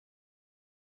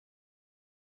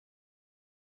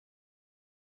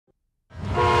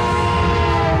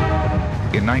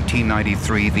In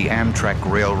 1993, the Amtrak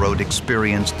Railroad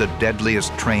experienced the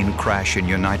deadliest train crash in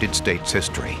United States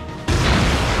history.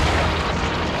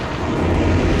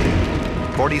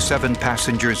 47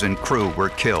 passengers and crew were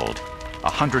killed.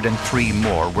 103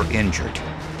 more were injured.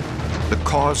 The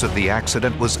cause of the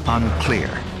accident was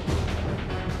unclear.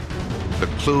 The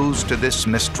clues to this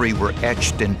mystery were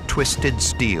etched in twisted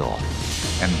steel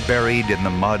and buried in the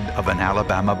mud of an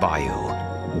Alabama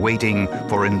bayou, waiting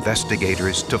for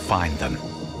investigators to find them.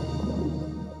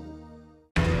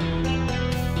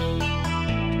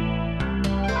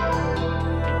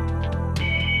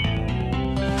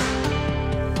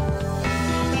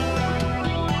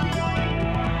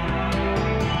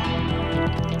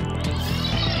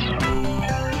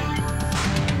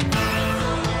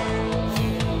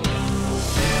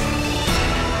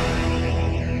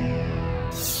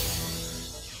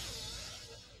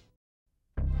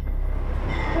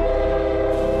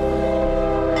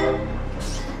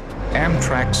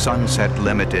 Amtrak Sunset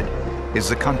Limited is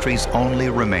the country's only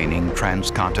remaining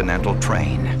transcontinental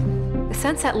train. The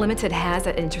Sunset Limited has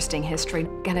an interesting history.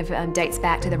 Kind of dates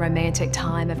back to the romantic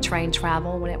time of train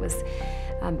travel when it was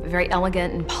very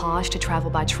elegant and posh to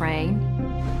travel by train.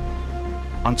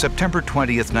 On September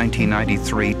 20th,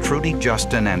 1993, Trudy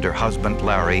Justin and her husband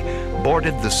Larry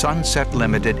boarded the Sunset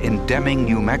Limited in Deming,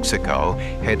 New Mexico,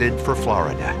 headed for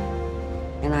Florida.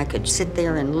 And I could sit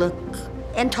there and look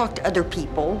and talk to other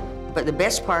people. But the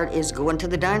best part is going to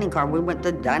the dining car. We went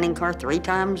to the dining car 3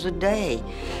 times a day.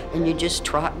 And you just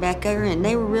trot back there, and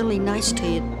they were really nice to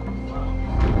you.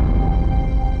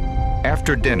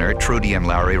 After dinner, Trudy and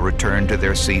Larry returned to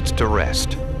their seats to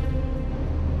rest.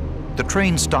 The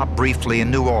train stopped briefly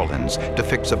in New Orleans to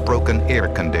fix a broken air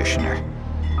conditioner.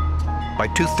 By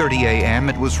 2:30 a.m.,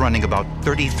 it was running about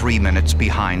 33 minutes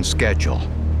behind schedule.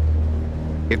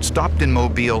 It stopped in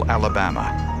Mobile,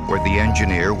 Alabama, where the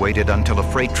engineer waited until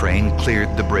a freight train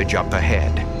cleared the bridge up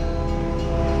ahead.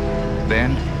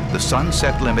 Then, the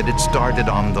Sunset Limited started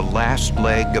on the last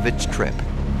leg of its trip,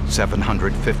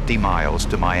 750 miles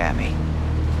to Miami.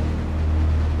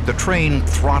 The train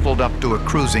throttled up to a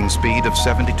cruising speed of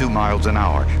 72 miles an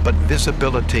hour, but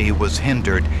visibility was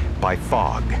hindered by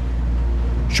fog.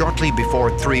 Shortly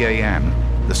before 3 a.m.,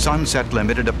 the Sunset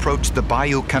Limited approached the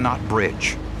Bayou Canot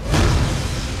bridge.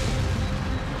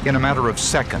 In a matter of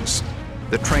seconds,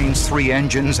 the train's 3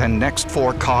 engines and next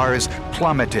 4 cars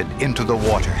plummeted into the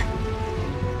water.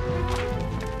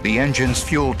 The engine's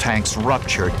fuel tanks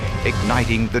ruptured,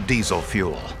 igniting the diesel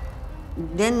fuel.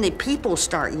 Then the people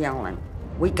start yelling,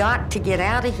 "We got to get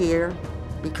out of here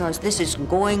because this is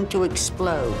going to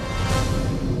explode."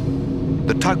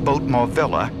 The tugboat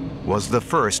Movilla was the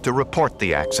first to report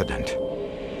the accident.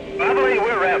 I believe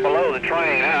we're right below the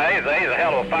train. There's a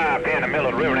hell of a fire pit in the middle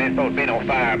of the river. There ain't supposed to be no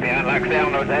fire pit. Like I said, I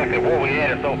don't know exactly where we at.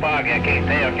 It's so foggy, I can't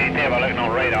tell by looking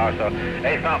on radar. So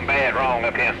there's something bad wrong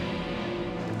up here.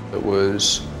 It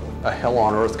was a hell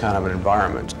on earth kind of an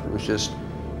environment. It was just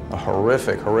a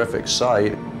horrific, horrific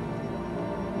sight.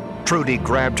 Trudy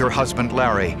grabbed her husband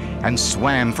Larry and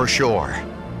swam for shore.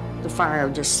 The fire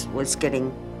just was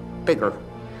getting bigger.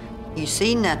 You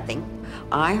see nothing.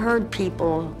 I heard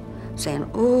people saying,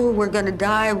 "Oh, we're gonna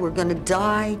die, we're gonna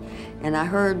die." And I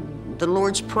heard the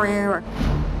Lord's Prayer.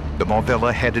 The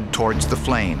Movilla headed towards the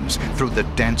flames through the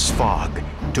dense fog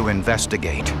to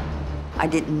investigate. I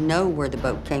didn't know where the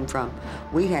boat came from.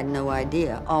 We had no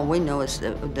idea. All we know is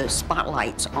the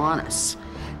spotlights on us.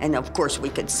 And of course we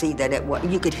could see that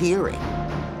you could hear it.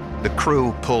 The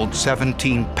crew pulled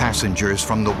 17 passengers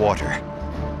from the water.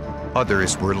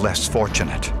 Others were less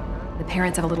fortunate. The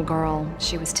parents of a little girl,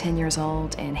 she was 10 years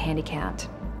old and handicapped.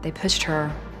 They pushed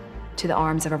her to the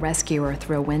arms of a rescuer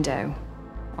through a window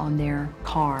on their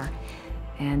car,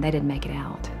 and they didn't make it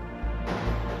out.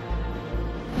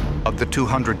 Of the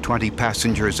 220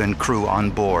 passengers and crew on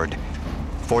board,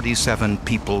 47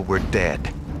 people were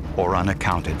dead or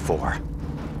unaccounted for.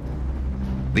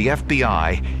 The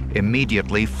FBI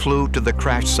immediately flew to the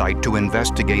crash site to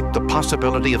investigate the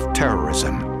possibility of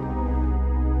terrorism.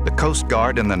 The Coast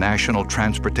Guard and the National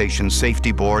Transportation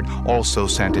Safety Board also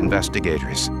sent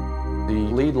investigators. The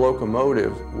lead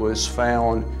locomotive was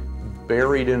found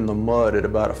buried in the mud at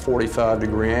about a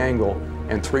 45-degree angle,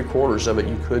 and 3/4 of it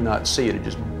you could not see. It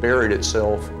just buried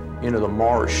itself into the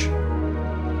marsh.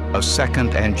 A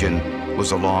second engine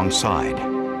was alongside.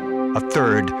 A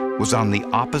third was on the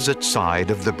opposite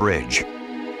side of the bridge.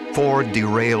 4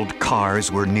 derailed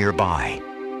cars were nearby.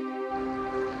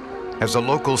 As a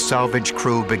local salvage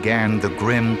crew began the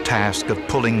grim task of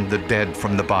pulling the dead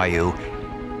from the bayou,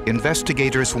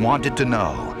 investigators wanted to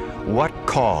know what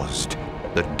caused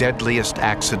the deadliest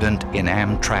accident in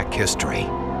Amtrak history.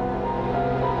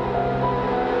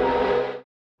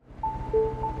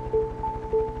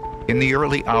 In the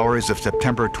early hours of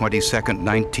September 22,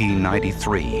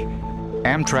 1993,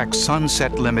 Amtrak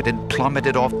Sunset Limited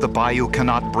plummeted off the Bayou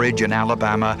Canot Bridge in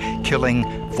Alabama,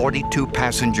 killing 42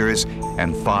 passengers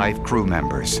and 5 crew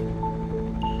members.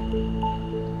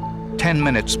 10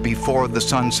 minutes before the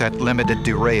Sunset Limited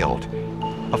derailed,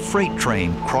 a freight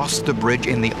train crossed the bridge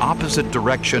in the opposite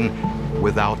direction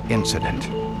without incident.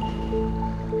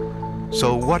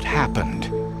 So what happened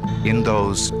in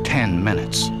those 10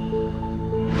 minutes?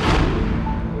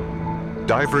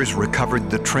 Divers recovered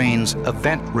the train's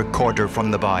event recorder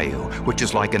from the bayou, which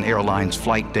is like an airline's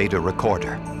flight data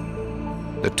recorder.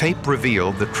 The tape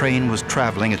revealed the train was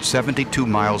traveling at 72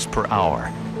 miles per hour,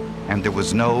 and there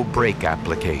was no brake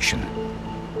application.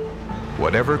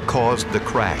 Whatever caused the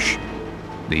crash,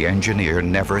 the engineer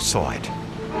never saw it.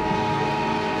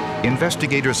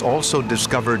 Investigators also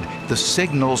discovered the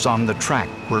signals on the track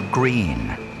were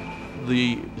green.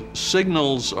 The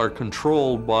signals are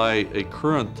controlled by a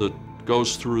current that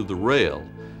goes through the rail,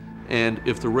 and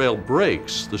if the rail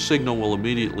breaks, the signal will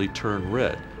immediately turn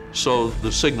red. So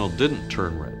the signal didn't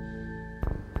turn red.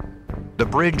 The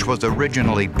bridge was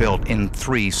originally built in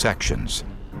 3 sections.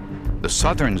 The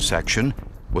southern section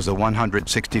was a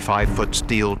 165-foot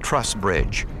steel truss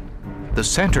bridge. The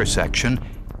center section,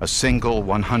 a single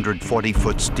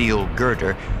 140-foot steel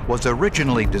girder, was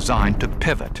originally designed to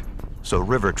pivot so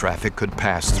river traffic could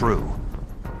pass through.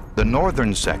 The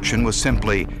northern section was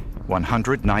simply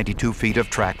 192 feet of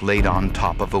track laid on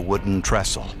top of a wooden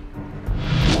trestle.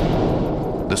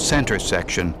 The center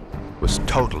section was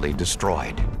totally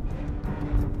destroyed.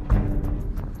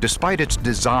 Despite its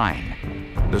design,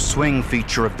 the swing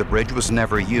feature of the bridge was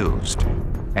never used,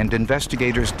 and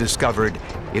investigators discovered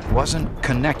it wasn't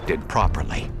connected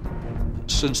properly.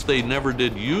 Since they never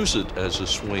did use it as a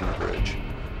swing bridge,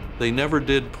 they never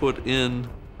did put in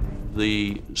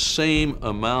the same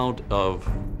amount of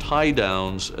tie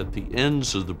downs at the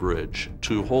ends of the bridge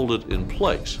to hold it in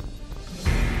place.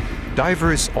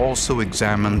 Divers also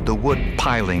examined the wood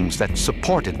pilings that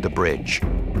supported the bridge.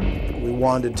 We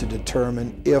wanted to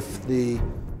determine if the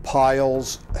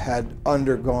piles had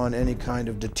undergone any kind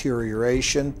of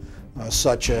deterioration,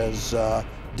 such as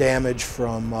damage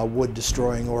from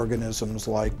wood-destroying organisms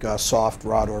like soft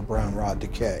rot or brown rot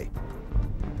decay.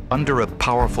 Under a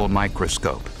powerful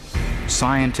microscope,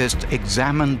 scientists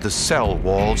examined the cell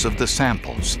walls of the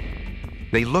samples.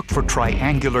 They looked for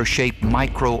triangular-shaped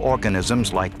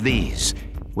microorganisms like these,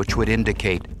 which would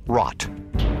indicate rot.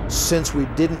 Since we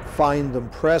didn't find them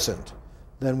present,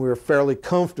 then we were fairly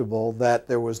comfortable that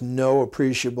there was no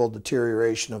appreciable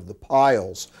deterioration of the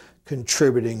piles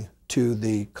contributing to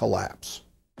the collapse.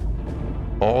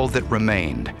 All that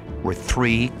remained were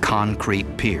 3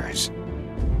 concrete piers.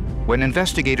 When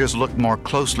investigators looked more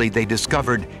closely, they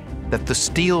discovered that the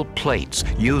steel plates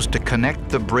used to connect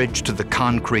the bridge to the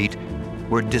concrete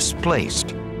were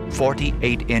displaced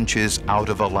 48 inches out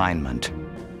of alignment.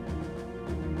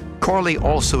 Corley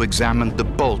also examined the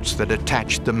bolts that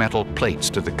attached the metal plates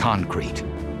to the concrete.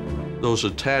 Those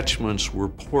attachments were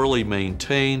poorly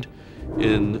maintained.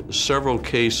 In several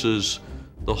cases,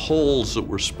 the holes that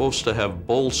were supposed to have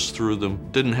bolts through them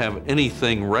didn't have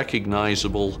anything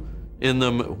recognizable in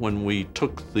them. When we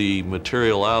took the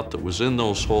material out that was in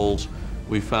those holes,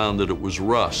 we found that it was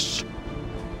rust.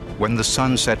 When the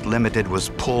Sunset Limited was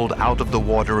pulled out of the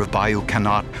water of Bayou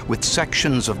Canot with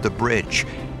sections of the bridge,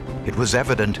 it was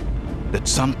evident that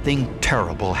something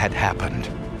terrible had happened.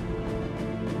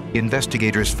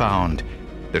 Investigators found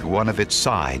that one of its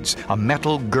sides, a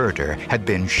metal girder, had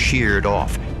been sheared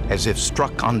off, as if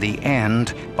struck on the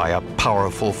end by a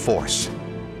powerful force.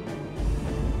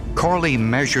 Corley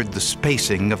measured the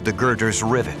spacing of the girder's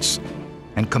rivets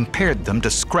and compared them to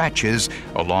scratches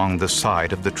along the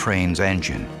side of the train's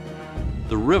engine.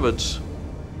 The rivets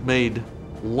made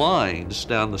lines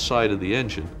down the side of the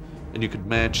engine, and you could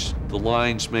match the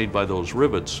lines made by those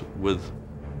rivets with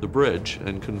the bridge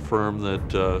and confirm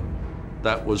that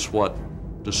that was what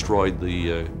destroyed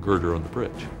the girder on the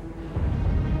bridge.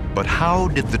 But how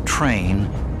did the train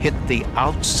hit the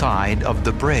outside of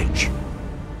the bridge?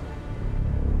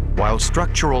 While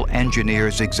structural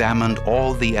engineers examined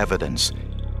all the evidence,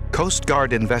 Coast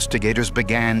Guard investigators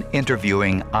began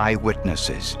interviewing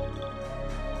eyewitnesses.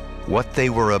 What they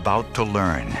were about to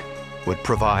learn would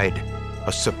provide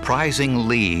a surprising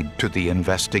lead to the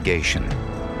investigation.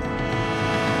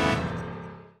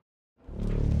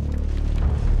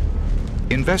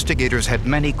 Investigators had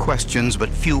many questions but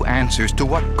few answers to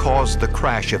what caused the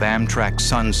crash of Amtrak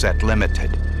Sunset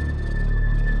Limited.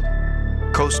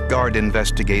 Coast Guard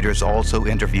investigators also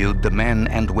interviewed the men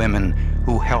and women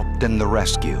who helped in the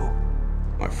rescue.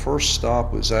 My first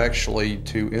stop was actually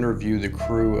to interview the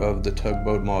crew of the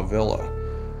tugboat Mauvilla,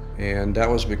 and that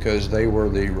was because they were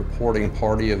the reporting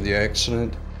party of the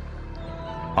accident.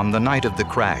 On the night of the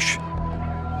crash,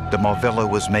 the Mauvilla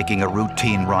was making a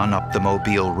routine run up the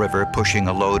Mobile River, pushing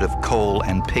a load of coal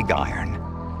and pig iron.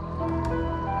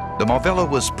 The Mauvilla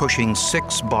was pushing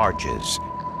 6 barges,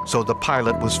 so the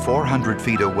pilot was 400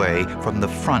 feet away from the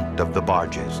front of the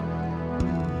barges.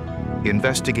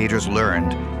 Investigators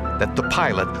learned that the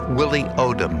pilot, Willie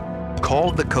Odom,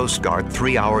 called the Coast Guard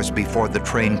 3 hours before the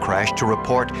train crash to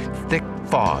report thick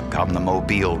fog on the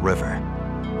Mobile River.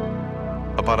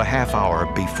 About a half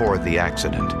hour before the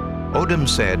accident, Odom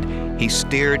said he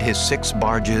steered his 6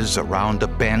 barges around a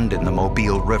bend in the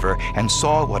Mobile River and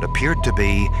saw what appeared to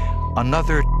be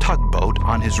another tugboat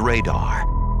on his radar.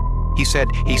 He said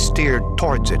he steered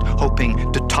towards it,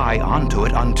 hoping to tie onto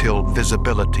it until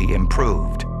visibility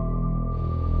improved.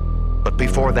 But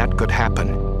before that could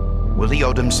happen, Willie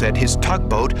Odom said his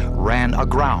tugboat ran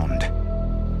aground.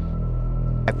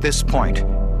 At this point,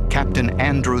 Captain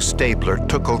Andrew Stabler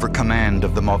took over command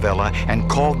of the Mauvilla and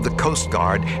called the Coast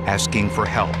Guard asking for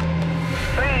help.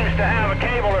 Seems to have a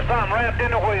cable or something wrapped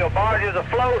in the wheel. Barges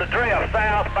afloat adrift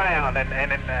southbound,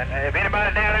 and if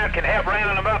anybody down there can help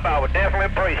round them up, I would definitely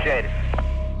appreciate it.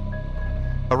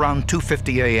 Around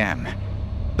 2:50 a.m.,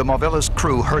 the Mauvilla's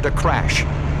crew heard a crash,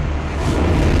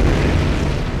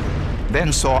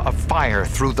 then saw a fire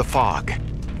through the fog.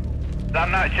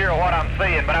 I'm not sure what I'm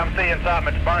seeing, but I'm seeing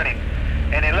something that's burning.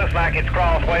 And it looks like it's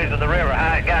crossways of the river.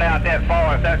 How it got out that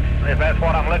far, if that's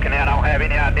what I'm looking at, I don't have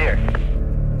any idea.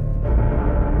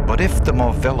 But if the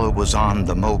Mauvilla was on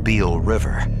the Mobile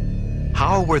River,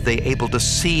 how were they able to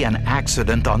see an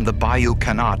accident on the Bayou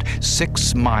Canot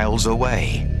 6 miles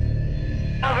away?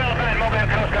 Mobile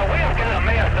Coast Guard, we've got a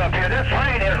mess up here. This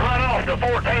train has run off the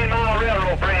 14-mile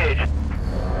railroad bridge.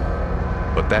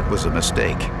 But that was a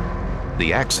mistake.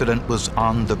 The accident was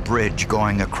on the bridge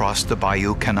going across the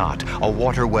Bayou Canot, a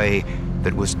waterway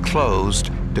that was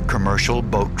closed to commercial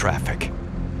boat traffic.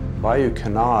 Bayou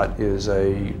Canot is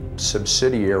a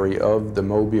subsidiary of the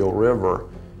Mobile River,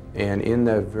 and in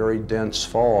that very dense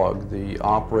fog, the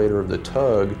operator of the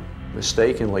tug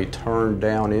mistakenly turned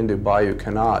down into Bayou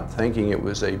Canot, thinking it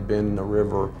was a bend in the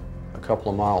river a couple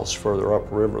of miles further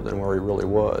upriver than where he really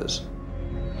was.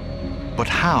 But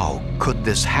how could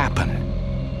this happen?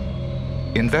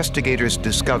 Investigators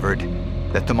discovered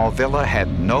that the Mauvilla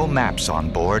had no maps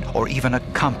on board or even a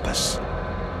compass.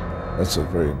 That's a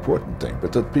very important thing,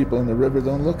 but the people in the river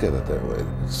don't look at it that way.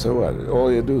 So all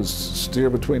you do is steer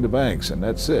between the banks, and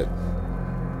that's it.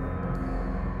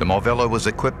 The Mauvilla was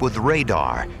equipped with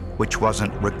radar, which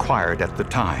wasn't required at the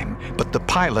time, but the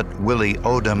pilot, Willie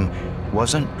Odom,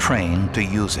 wasn't trained to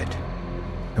use it.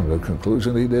 And the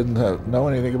conclusion, he didn't know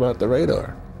anything about the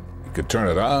radar. He could turn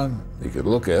it on, he could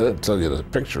look at it, tell you there's a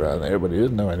picture on there, but he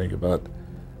didn't know anything about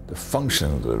the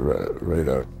function of the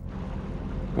radar.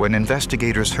 When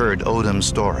investigators heard Odom's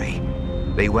story,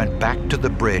 they went back to the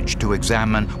bridge to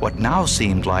examine what now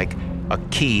seemed like a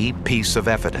key piece of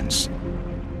evidence.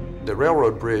 The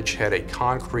railroad bridge had a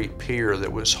concrete pier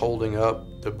that was holding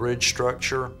up the bridge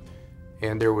structure,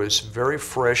 and there was very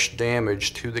fresh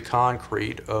damage to the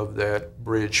concrete of that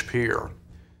bridge pier.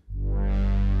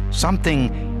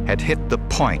 Something had hit the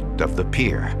point of the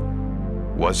pier.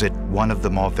 Was it one of the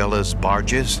Mauvilla's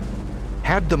barges?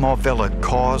 Had the Mauvilla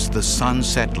caused the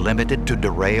Sunset Limited to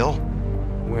derail?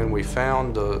 When we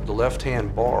found the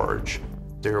left-hand barge,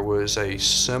 there was a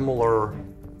similar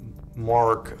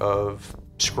mark of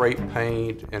scrape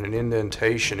paint and an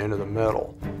indentation into the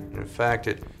metal. In fact,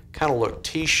 it kind of looked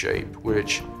T-shaped,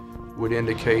 which would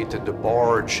indicate that the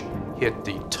barge hit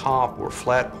the top or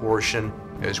flat portion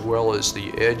as well as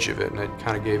the edge of it, and it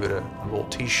kind of gave it a little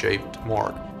T-shaped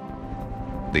mark.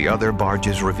 The other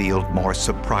barges revealed more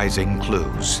surprising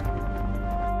clues.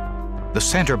 The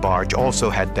center barge also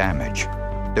had damage.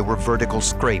 There were vertical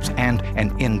scrapes and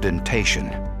an indentation.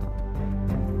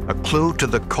 A clue to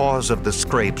the cause of the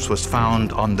scrapes was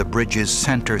found on the bridge's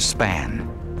center span.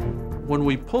 When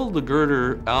we pulled the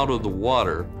girder out of the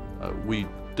water, we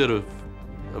did a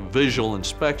visual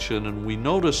inspection, and we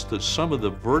noticed that some of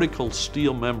the vertical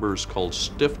steel members called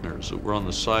stiffeners that were on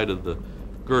the side of the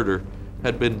girder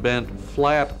had been bent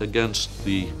flat against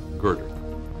the girder.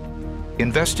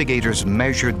 Investigators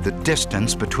measured the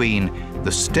distance between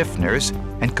the stiffeners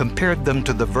and compared them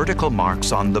to the vertical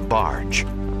marks on the barge.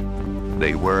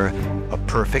 They were a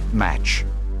perfect match.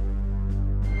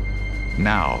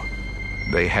 Now,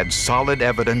 they had solid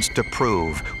evidence to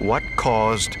prove what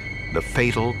caused the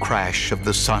fatal crash of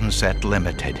the Sunset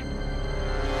Limited.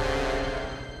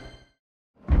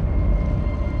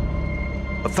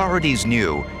 A Authorities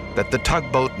knew that the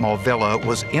tugboat Mulvilla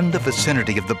was in the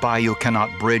vicinity of the Bayou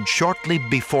Canot Bridge shortly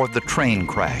before the train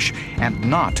crash, and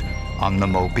not on the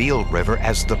Mobile River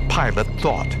as the pilot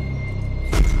thought.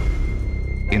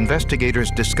 Investigators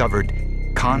discovered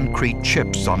concrete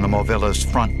chips on the Mulvilla's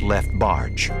front left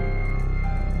barge.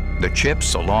 The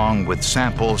chips, along with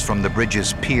samples from the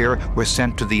bridge's pier, were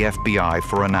sent to the FBI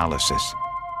for analysis.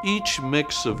 Each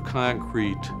mix of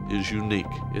concrete is unique.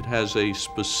 It has a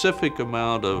specific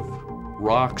amount of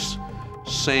rocks,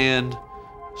 sand,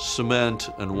 cement,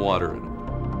 and water in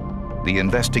it. The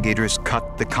investigators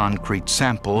cut the concrete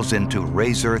samples into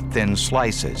razor-thin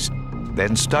slices,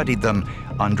 then studied them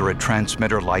under a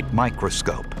transmitter light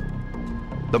microscope.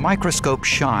 The microscope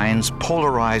shines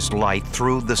polarized light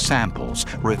through the samples,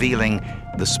 revealing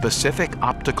the specific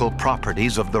optical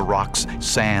properties of the rocks,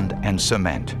 sand, and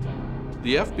cement.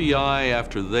 The FBI,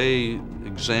 after they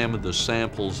examined the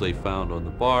samples they found on the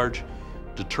barge,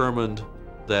 determined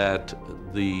that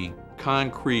the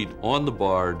concrete on the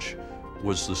barge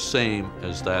was the same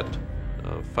as that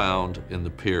found in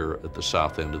the pier at the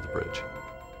south end of the bridge.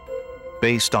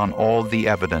 Based on all the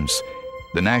evidence,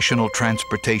 the National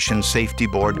Transportation Safety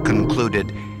Board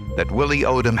concluded that Willie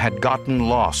Odom had gotten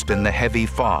lost in the heavy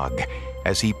fog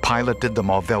as he piloted the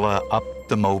Mulvilla up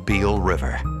the Mobile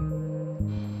River.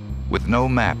 With no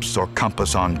maps or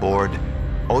compass on board,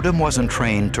 Odom wasn't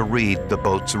trained to read the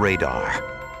boat's radar.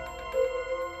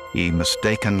 He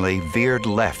mistakenly veered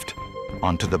left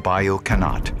onto the Bayou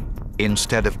Canot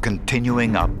instead of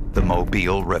continuing up the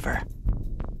Mobile River.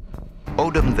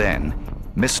 Odom then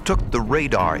mistook the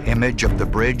radar image of the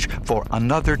bridge for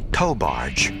another tow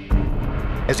barge.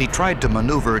 As he tried to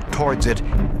maneuver towards it,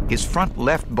 his front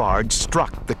left barge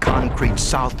struck the concrete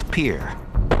south pier.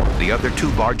 The other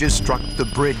two barges struck the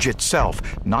bridge itself,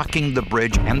 knocking the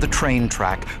bridge and the train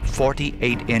track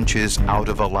 48 inches out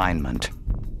of alignment.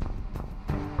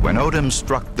 When Odom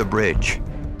struck the bridge,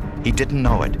 he didn't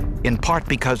know it, in part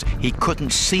because he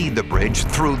couldn't see the bridge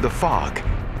through the fog,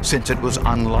 since it was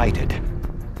unlighted.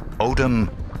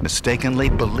 Odom mistakenly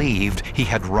believed he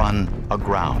had run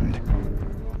aground.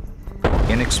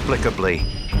 Inexplicably,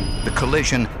 the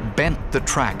collision bent the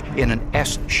track in an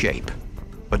S shape,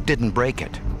 but didn't break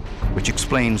it, which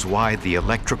explains why the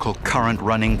electrical current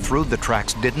running through the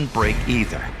tracks didn't break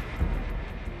either.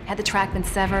 Had the track been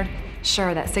severed,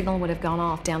 sure, that signal would have gone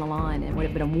off down the line and would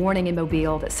have been a warning in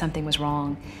Mobile that something was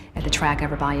wrong at the track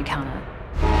over Bayou Canot.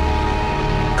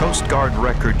 Coast Guard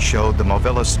records showed the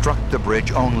Mulvilla struck the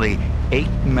bridge only 8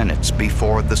 minutes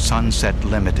before the Sunset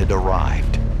Limited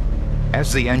arrived.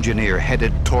 As the engineer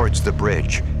headed towards the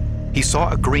bridge, he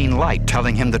saw a green light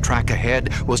telling him the track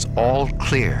ahead was all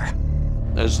clear.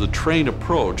 As the train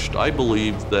approached, I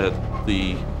believed that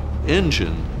the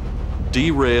engine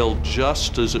derailed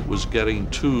just as it was getting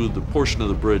to the portion of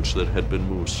the bridge that had been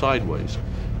moved sideways.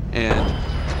 And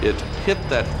it hit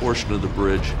that portion of the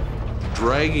bridge,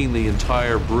 dragging the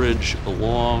entire bridge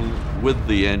along with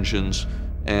the engines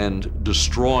and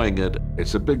destroying it.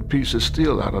 It's a big piece of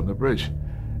steel out on the bridge,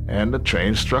 and the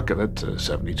train struck it at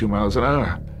 72 miles an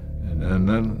hour. And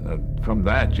then from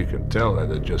that, you can tell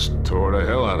that it just tore the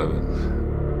hell out of it.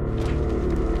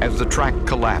 As the track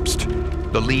collapsed,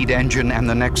 the lead engine and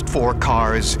the next 4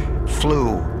 cars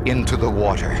flew into the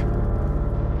water.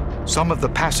 Some of the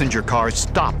passenger cars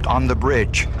stopped on the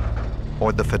bridge,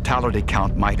 or the fatality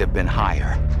count might have been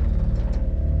higher.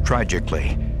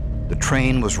 Tragically, the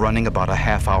train was running about a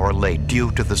half-hour late due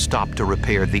to the stop to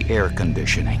repair the air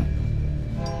conditioning.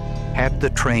 Had the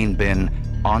train been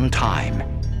on time,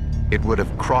 it would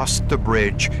have crossed the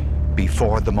bridge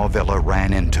before the Mulvilla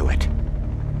ran into it.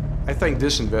 I think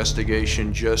this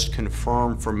investigation just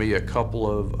confirmed for me a couple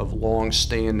of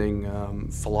long-standing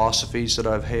philosophies that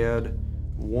I've had.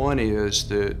 One is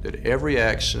that every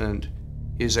accident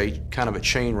is a kind of a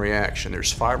chain reaction.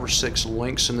 There's 5 or 6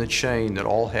 links in the chain that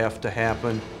all have to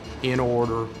happen in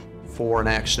order for an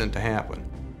accident to happen.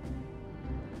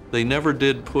 They never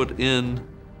did put in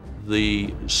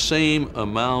the same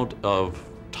amount of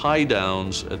tie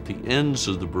downs at the ends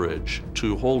of the bridge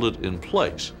to hold it in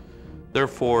place.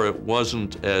 Therefore, it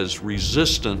wasn't as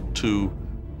resistant to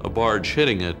a barge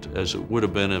hitting it as it would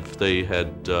have been if they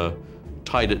had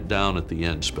tied it down at the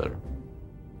ends better.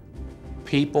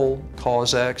 People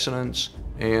cause accidents,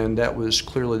 and that was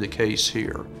clearly the case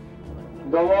here.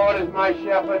 The Lord is my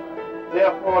shepherd,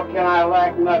 therefore can I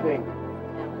lack nothing.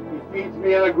 He feeds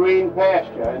me in a green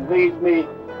pasture and leads me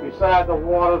beside the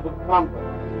waters of comfort.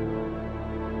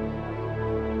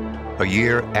 A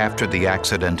year after the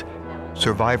accident,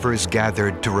 survivors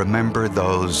gathered to remember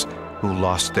those who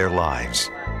lost their lives.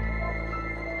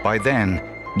 By then,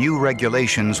 New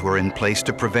regulations were in place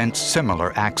to prevent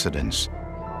similar accidents.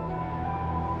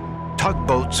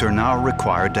 Tugboats are now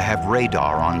required to have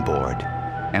radar on board,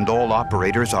 and all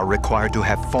operators are required to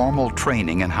have formal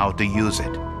training in how to use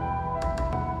it.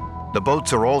 The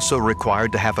boats are also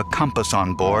required to have a compass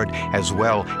on board, as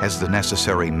well as the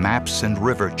necessary maps and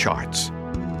river charts.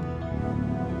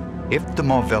 If the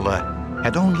Movilla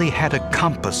had only had a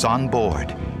compass on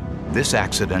board, this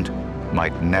accident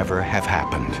might never have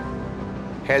happened.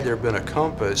 Had there been a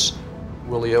compass,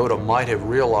 Willie Odom might have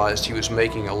realized he was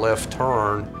making a left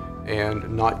turn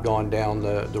and not gone down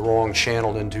the wrong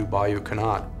channel into Bayou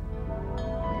Canot.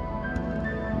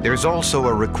 There's also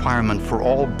a requirement for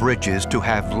all bridges to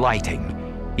have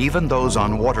lighting, even those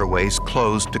on waterways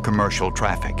closed to commercial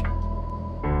traffic.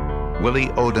 Willie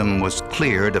Odom was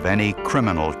cleared of any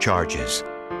criminal charges,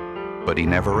 but he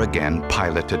never again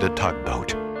piloted a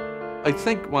tugboat. I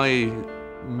think my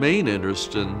main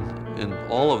interest in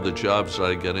all of the jobs that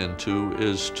I get into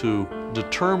is to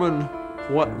determine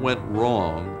what went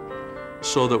wrong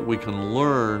so that we can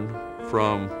learn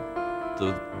from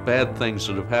the bad things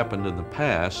that have happened in the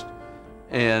past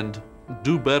and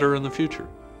do better in the future.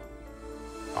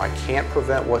 I can't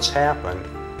prevent what's happened,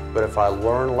 but if I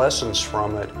learn lessons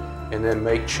from it and then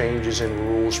make changes in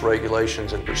rules,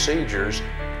 regulations, and procedures,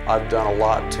 I've done a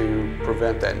lot to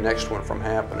prevent that next one from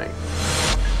happening.